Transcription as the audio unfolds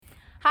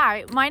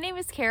Hi, my name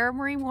is Kara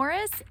Marie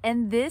Morris,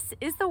 and this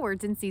is the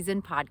Words in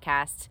Season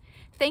podcast.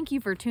 Thank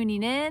you for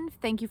tuning in.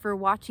 Thank you for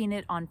watching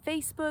it on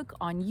Facebook,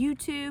 on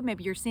YouTube.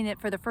 Maybe you're seeing it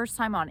for the first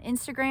time on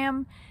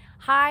Instagram.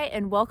 Hi,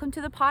 and welcome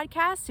to the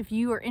podcast. If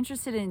you are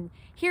interested in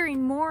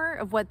hearing more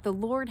of what the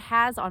Lord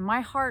has on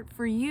my heart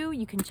for you,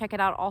 you can check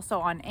it out also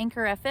on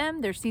Anchor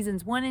FM. There's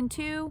seasons 1 and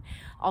 2,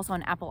 also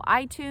on Apple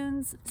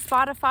iTunes,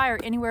 Spotify, or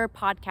anywhere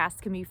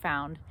podcasts can be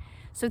found.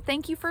 So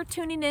thank you for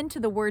tuning in to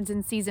the Words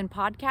in Season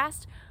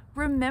podcast.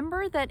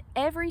 Remember that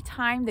every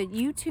time that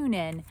you tune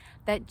in,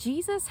 that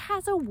Jesus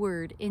has a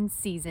word in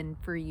season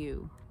for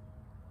you.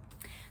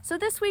 So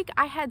this week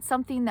I had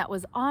something that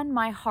was on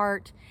my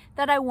heart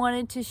that I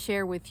wanted to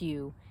share with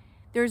you.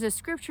 There's a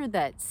scripture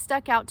that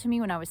stuck out to me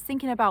when I was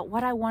thinking about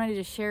what I wanted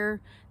to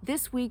share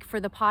this week for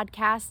the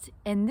podcast,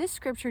 and this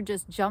scripture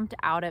just jumped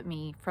out at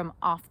me from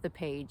off the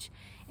page.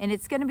 And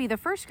it's going to be the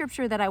first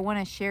scripture that I want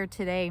to share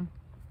today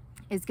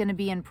is going to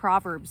be in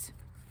Proverbs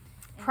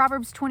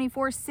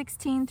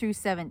 24:16 through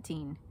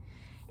 17.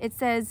 It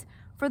says,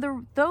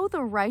 though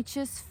the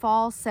righteous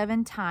fall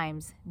 7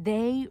 times,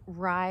 they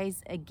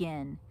rise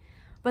again.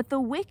 But the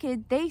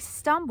wicked, they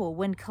stumble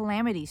when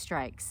calamity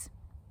strikes.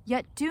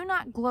 Yet do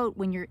not gloat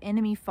when your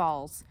enemy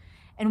falls.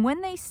 And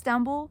when they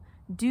stumble,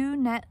 do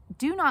not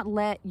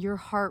let your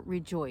heart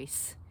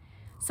rejoice.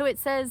 So it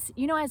says,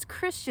 as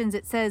Christians,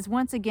 it says,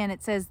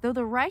 though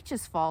the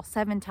righteous fall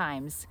 7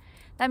 times.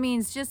 That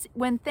means just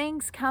when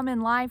things come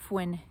in life,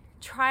 when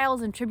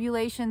trials and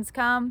tribulations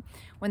come,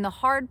 when the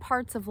hard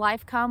parts of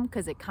life come,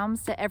 because it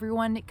comes to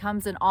everyone, it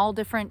comes in all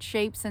different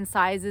shapes and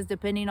sizes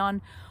depending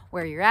on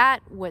where you're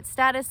at, what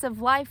status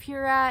of life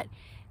you're at.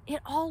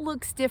 It all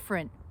looks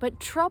different, but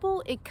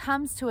trouble, it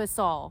comes to us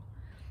all.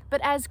 But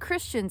as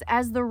Christians,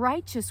 as the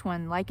righteous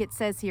one, like it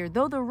says here,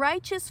 though the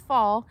righteous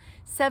fall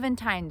 7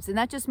 times, and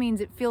that just means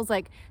it feels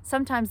like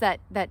sometimes that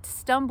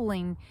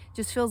stumbling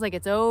just feels like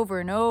it's over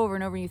and over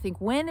and over. And you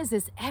think, when is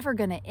this ever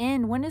going to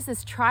end? When is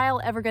this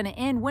trial ever going to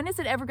end? When is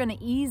it ever going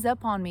to ease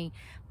up on me?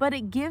 But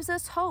it gives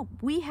us hope.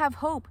 We have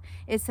hope.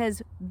 It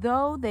says,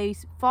 though they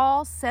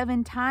fall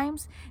 7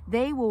 times,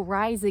 they will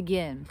rise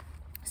again.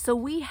 So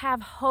we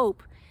have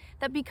hope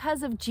that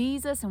because of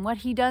Jesus and what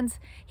he does,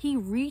 he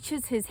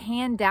reaches his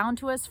hand down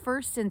to us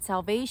first in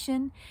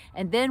salvation,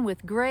 and then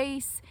with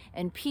grace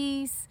and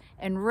peace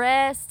and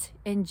rest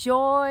and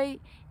joy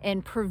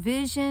and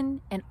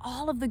provision and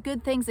all of the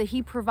good things that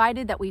he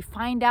provided that we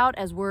find out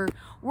as we're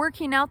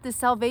working out this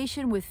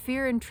salvation with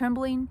fear and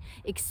trembling,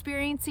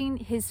 experiencing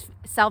his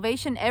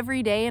salvation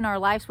every day in our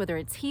lives, whether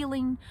it's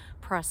healing,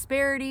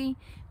 prosperity,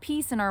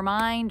 peace in our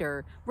mind,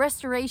 or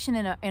restoration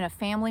in a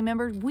family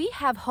member. We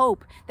have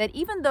hope that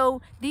even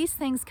though these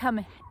things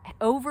come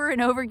over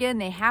and over again,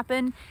 they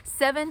happen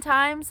 7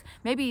 times,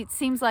 maybe it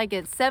seems like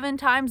it's 7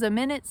 times a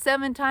minute,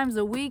 7 times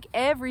a week,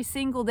 every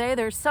single day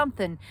there's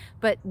something,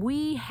 but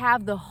we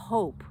have the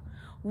hope.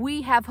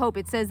 We have hope.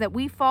 It says that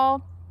we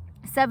fall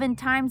 7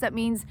 times. That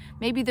means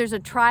maybe there's a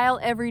trial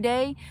every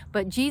day,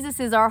 but Jesus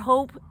is our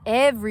hope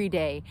every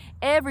day.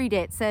 Every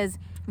day it says,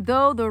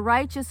 though the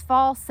righteous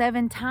fall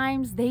 7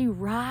 times, they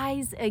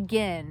rise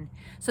again.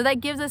 So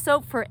that gives us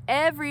hope for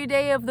every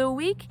day of the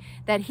week,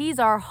 that he's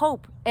our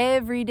hope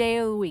every day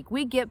of the week.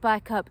 We get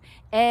back up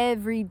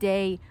every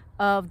day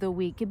of the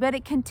week. But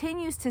it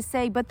continues to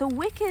say, but the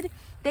wicked,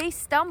 they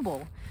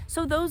stumble.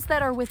 So those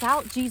that are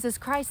without Jesus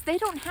Christ, they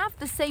don't have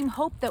the same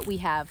hope that we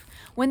have.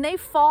 When they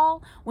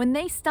fall, when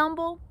they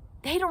stumble,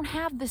 they don't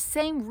have the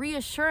same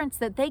reassurance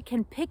that they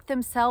can pick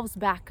themselves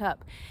back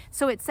up.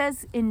 So it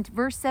says in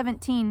verse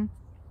 17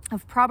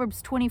 of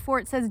Proverbs 24,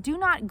 it says, do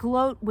not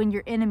gloat when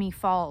your enemy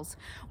falls.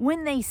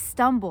 When they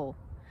stumble,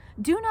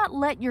 do not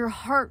let your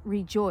heart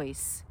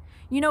rejoice.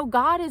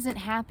 God isn't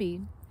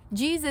happy.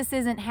 Jesus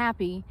isn't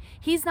happy.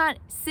 He's not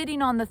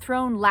sitting on the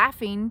throne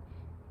laughing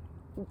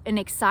and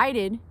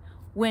excited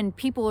when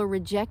people are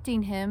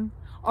rejecting him,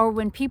 or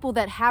when people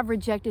that have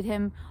rejected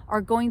him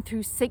are going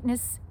through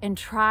sickness and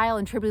trial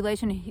and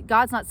tribulation.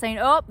 God's not saying,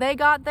 oh, they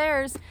got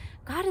theirs.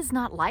 God is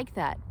not like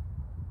that.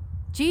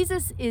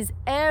 Jesus is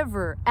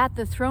ever at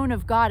the throne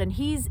of God, and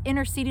he's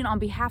interceding on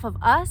behalf of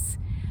us,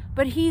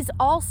 but he's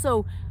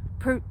also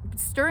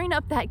stirring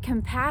up that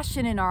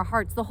compassion in our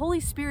hearts. The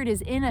Holy Spirit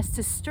is in us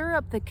to stir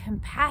up the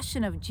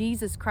compassion of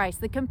Jesus Christ,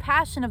 the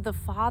compassion of the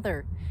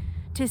Father,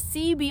 to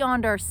see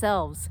beyond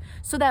ourselves,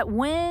 so that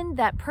when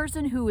that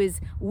person who is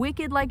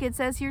wicked, like it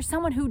says here,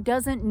 someone who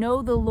doesn't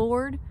know the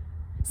Lord,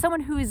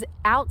 someone who is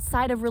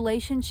outside of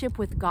relationship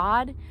with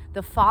God,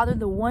 the Father,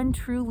 the one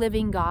true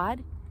living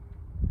God,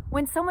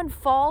 when someone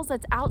falls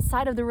that's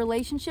outside of the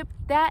relationship,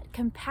 that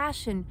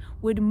compassion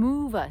would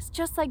move us.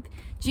 Just like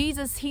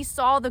Jesus, he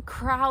saw the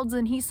crowds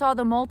and he saw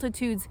the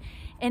multitudes,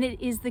 and it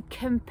is the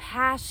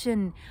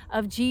compassion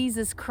of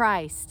Jesus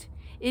Christ.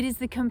 It is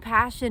the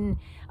compassion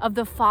of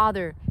the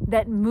Father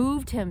that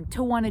moved him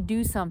to want to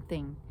do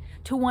something.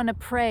 to want to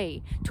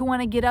pray, to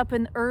want to get up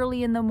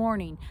early in the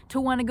morning, to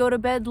want to go to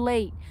bed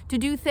late, to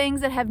do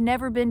things that have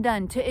never been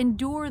done, to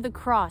endure the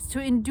cross,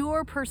 to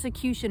endure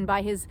persecution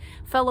by his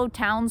fellow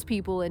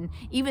townspeople and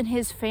even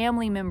his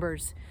family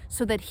members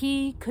so that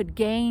he could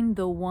gain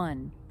the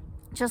one.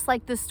 Just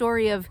like the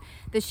story of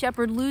the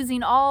shepherd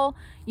losing all,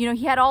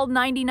 he had all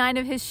 99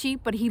 of his sheep,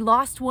 but he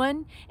lost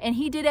one, and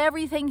he did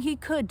everything he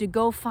could to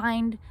go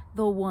find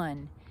the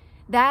one.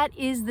 That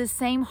is the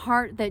same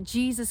heart that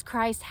Jesus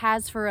Christ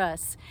has for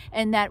us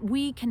and that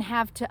we can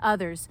have to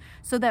others,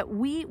 so that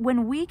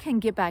when we can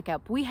get back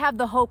up, we have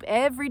the hope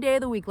every day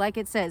of the week. Like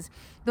it says,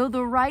 though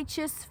the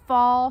righteous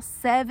fall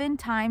 7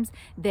 times,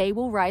 they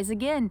will rise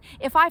again.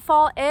 If I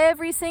fall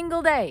every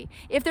single day,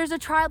 if there's a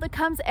trial that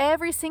comes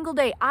every single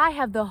day, I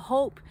have the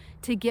hope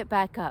to get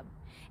back up.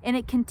 And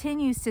it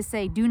continues to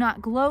say, do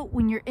not gloat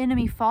when your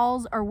enemy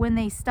falls or when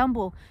they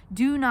stumble.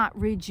 Do not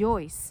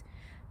rejoice.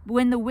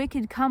 When the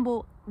wicked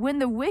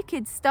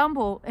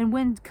stumble and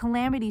when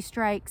calamity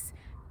strikes,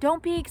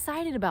 don't be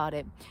excited about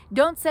it.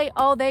 Don't say,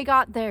 oh, they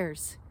got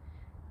theirs.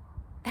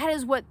 That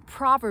is what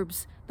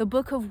Proverbs, the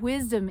book of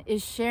wisdom,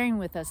 is sharing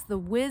with us. The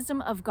wisdom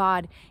of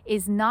God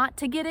is not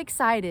to get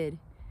excited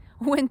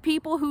when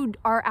people who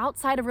are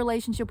outside of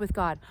relationship with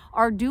God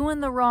are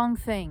doing the wrong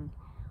thing,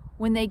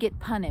 when they get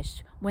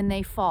punished, when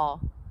they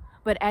fall.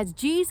 But as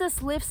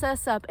Jesus lifts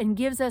us up and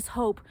gives us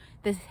hope,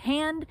 the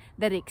hand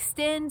that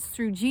extends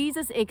through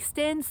Jesus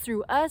extends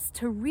through us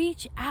to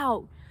reach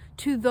out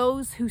to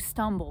those who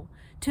stumble,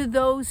 to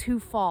those who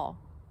fall.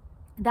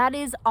 That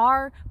is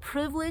our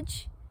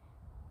privilege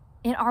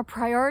and our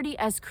priority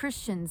as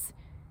Christians,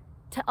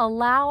 to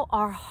allow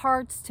our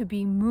hearts to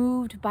be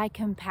moved by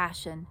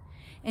compassion.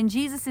 And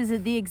Jesus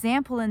is the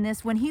example in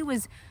this when he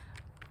was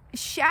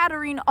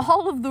shattering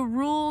all of the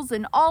rules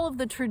and all of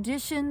the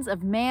traditions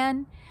of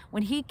man.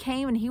 When he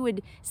came and he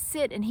would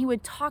sit and he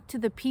would talk to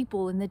the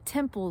people in the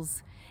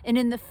temples and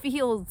in the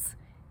fields,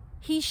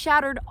 he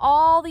shattered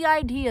all the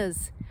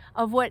ideas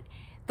of what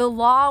the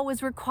law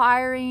was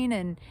requiring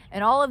and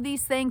all of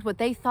these things, what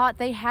they thought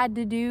they had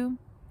to do.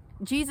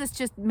 Jesus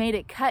just made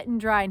it cut and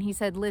dry, and he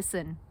said,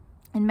 listen.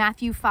 In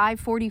Matthew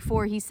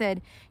 5:44, he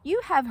said,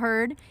 you have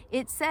heard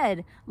it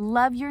said,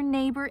 love your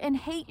neighbor and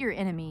hate your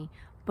enemy.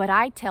 But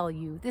I tell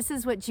you, this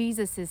is what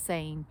Jesus is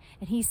saying.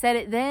 And he said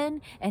it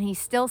then, and he's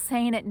still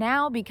saying it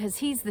now, because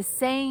he's the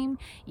same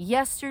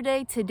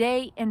yesterday,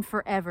 today, and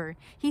forever.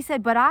 He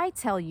said, but I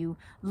tell you,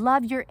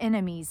 love your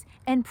enemies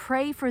and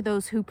pray for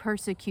those who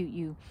persecute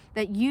you,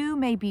 that you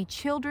may be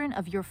children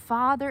of your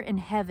Father in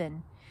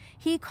heaven.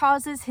 He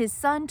causes his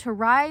sun to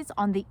rise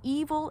on the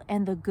evil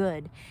and the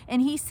good,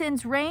 and he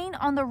sends rain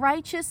on the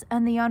righteous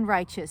and the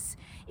unrighteous.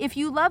 If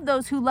you love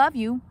those who love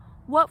you,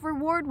 what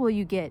reward will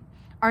you get?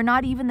 Are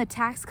not even the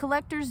tax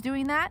collectors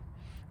doing that?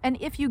 And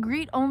if you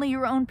greet only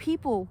your own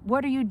people,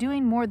 what are you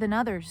doing more than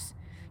others?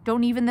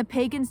 Don't even the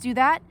pagans do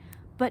that?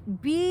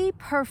 But be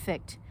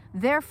perfect,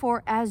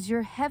 therefore, as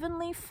your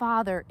heavenly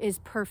Father is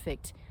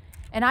perfect.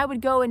 And I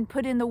would go and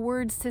put in the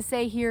words to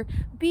say here,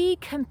 be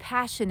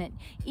compassionate,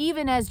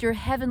 even as your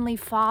heavenly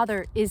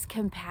Father is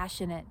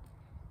compassionate.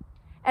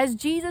 As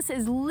Jesus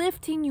is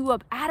lifting you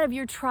up out of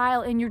your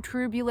trial and your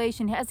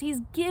tribulation, as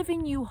he's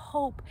giving you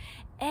hope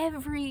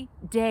every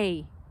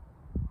day,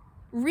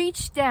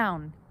 reach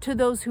down to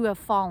those who have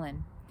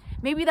fallen.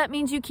 Maybe that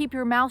means you keep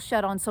your mouth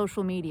shut on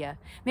social media.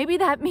 Maybe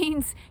that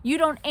means you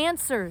don't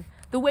answer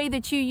the way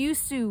that you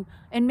used to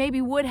and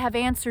maybe would have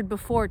answered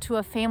before to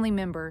a family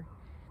member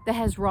that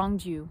has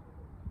wronged you.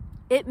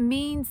 It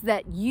means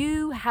that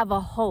you have a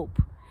hope,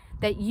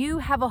 and you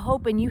have a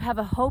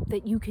hope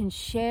that you can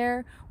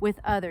share with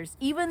others.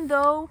 Even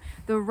though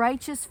the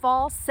righteous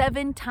fall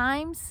 7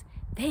 times,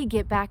 they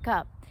get back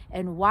up.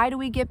 And why do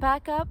we get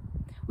back up?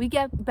 We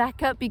get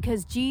back up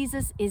because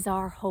Jesus is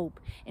our hope,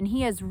 and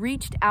he has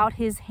reached out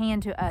his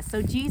hand to us.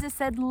 So Jesus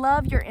said,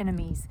 love your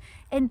enemies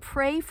and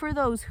pray for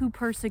those who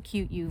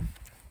persecute you.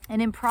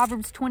 And in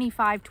Proverbs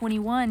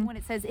 25:21, when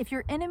it says, if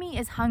your enemy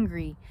is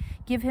hungry,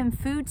 give him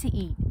food to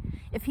eat.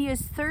 If he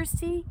is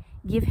thirsty,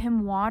 give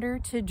him water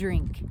to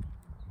drink.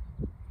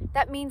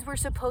 That means we're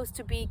supposed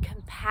to be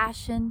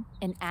compassion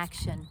in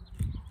action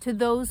to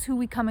those who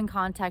we come in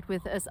contact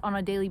with us on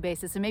a daily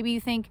basis. And maybe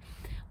you think,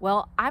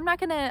 well, I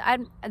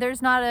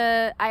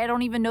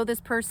don't even know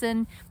this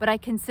person, but I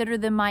consider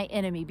them my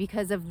enemy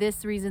because of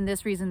this reason.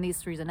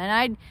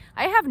 And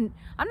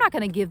I'm not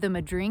going to give them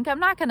a drink. I'm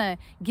not going to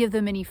give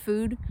them any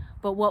food.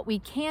 But what we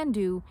can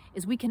do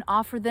is we can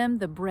offer them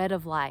the bread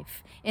of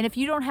life. And if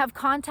you don't have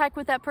contact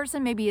with that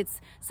person, maybe it's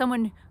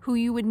someone who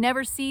you would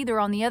never see. They're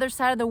on the other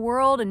side of the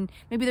world, and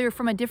maybe they're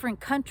from a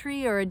different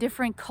country or a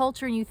different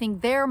culture, and you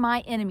think they're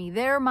my enemy,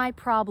 they're my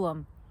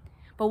problem.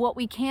 But what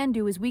we can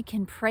do is we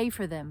can pray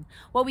for them.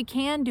 What we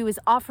can do is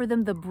offer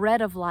them the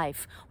bread of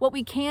life. What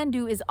we can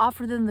do is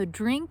offer them the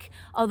drink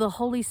of the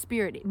Holy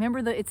Spirit. Remember,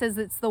 it says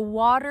it's the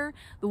water,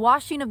 the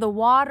washing of the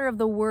water of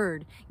the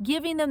Word,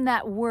 giving them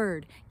that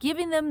Word,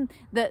 giving them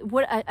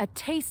a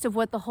taste of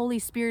what the Holy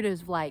Spirit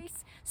is like.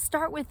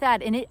 Start with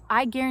that, and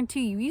I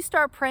guarantee you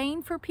start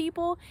praying for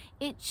people,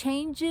 it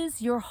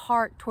changes your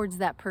heart towards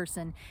that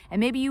person. And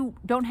maybe you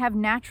don't have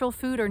natural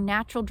food or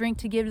natural drink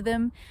to give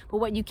them, but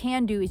what you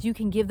can do is you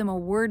can give them a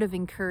word of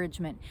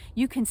encouragement.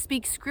 You can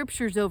speak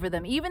scriptures over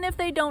them, even if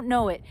they don't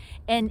know it,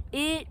 and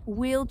it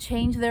will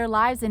change their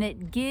lives, and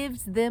it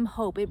gives them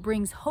hope. It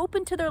brings hope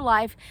into their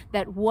life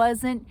that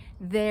wasn't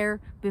there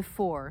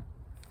before.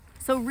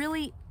 So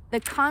really, the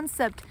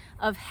concept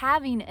of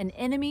having an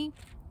enemy,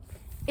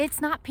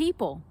 it's not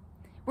people.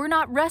 We're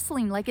not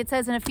wrestling, like it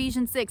says in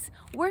Ephesians 6.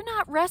 We're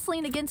not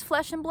wrestling against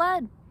flesh and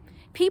blood.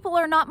 People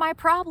are not my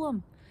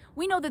problem.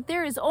 We know that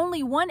there is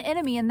only one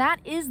enemy, and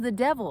that is the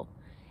devil.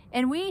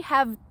 And we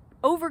have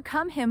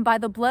overcome him by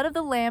the blood of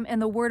the Lamb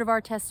and the word of our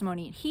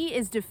testimony. He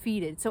is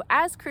defeated. So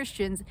as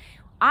Christians,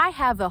 I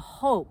have a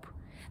hope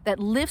that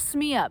lifts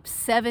me up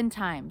 7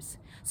 times.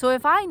 So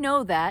if I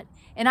know that,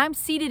 and I'm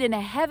seated in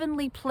a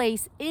heavenly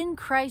place in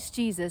Christ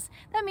Jesus,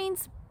 that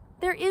means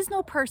there is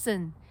no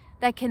person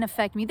that can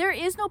affect me. There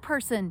is no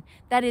person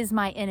that is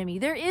my enemy.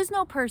 There is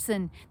no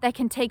person that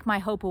can take my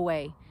hope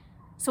away.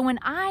 So when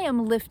I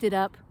am lifted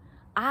up,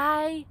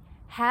 I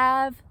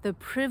have the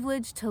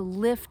privilege to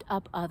lift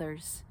up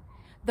others.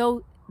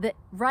 Though the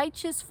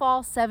righteous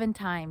fall 7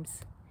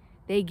 times,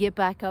 they get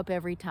back up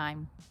every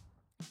time.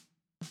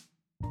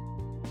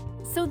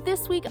 So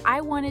this week,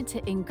 I wanted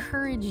to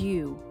encourage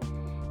you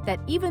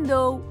that even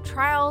though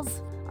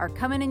trials are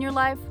coming in your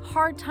life,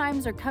 hard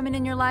times are coming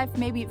in your life,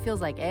 maybe it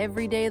feels like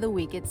every day of the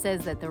week, it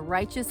says that the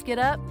righteous get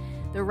up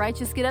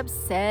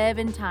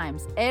 7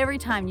 times. Every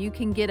time you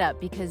can get up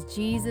because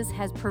Jesus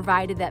has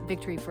provided that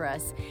victory for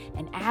us.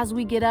 And as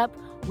we get up,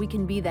 we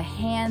can be the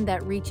hand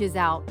that reaches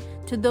out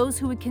to those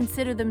who would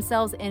consider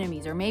themselves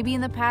enemies, or maybe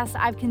in the past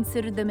I've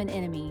considered them an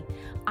enemy.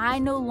 I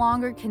no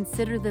longer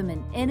consider them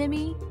an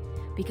enemy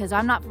because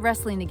I'm not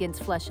wrestling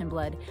against flesh and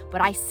blood,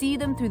 but I see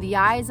them through the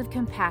eyes of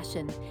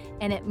compassion,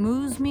 and it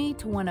moves me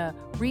to want to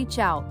reach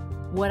out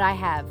what I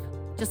have.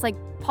 Just like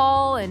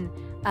Paul and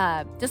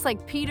just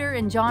like Peter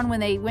and John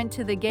when they went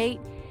to the gate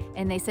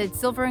and they said,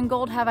 "Silver and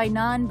gold have I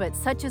none, but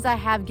such as I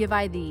have give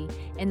I thee.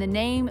 In the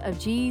name of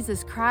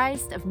Jesus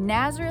Christ of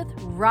Nazareth,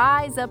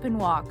 rise up and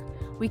walk."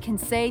 We can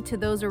say to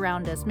those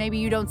around us, maybe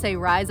you don't say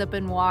rise up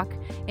and walk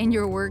in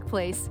your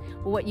workplace,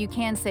 but what you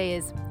can say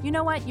is, you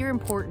know what, you're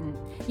important.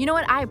 You know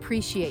what, I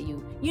appreciate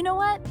you. You know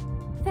what,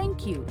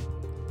 thank you.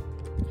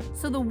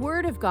 So the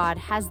Word of God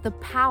has the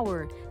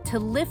power to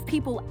lift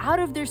people out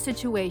of their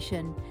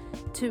situation,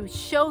 to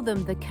show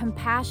them the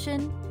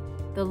compassion,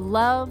 the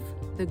love,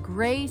 the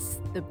grace,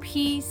 the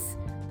peace,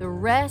 the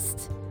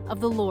rest of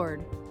the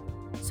Lord.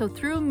 So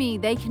through me,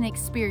 they can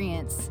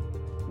experience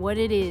what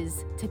it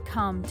is to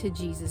come to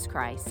Jesus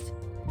Christ,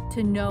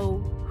 to know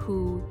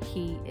who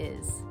He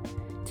is,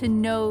 to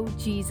know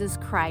Jesus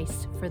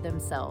Christ for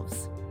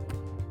themselves.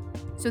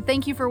 So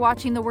thank you for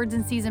watching the Words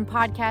in Season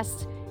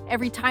podcast.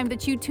 Every time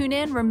that you tune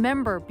in,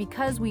 remember,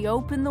 because we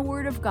open the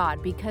Word of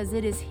God, because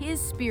it is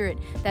His Spirit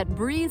that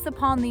breathes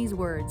upon these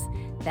words,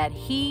 that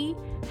He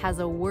has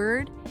a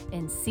word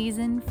in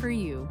season for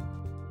you.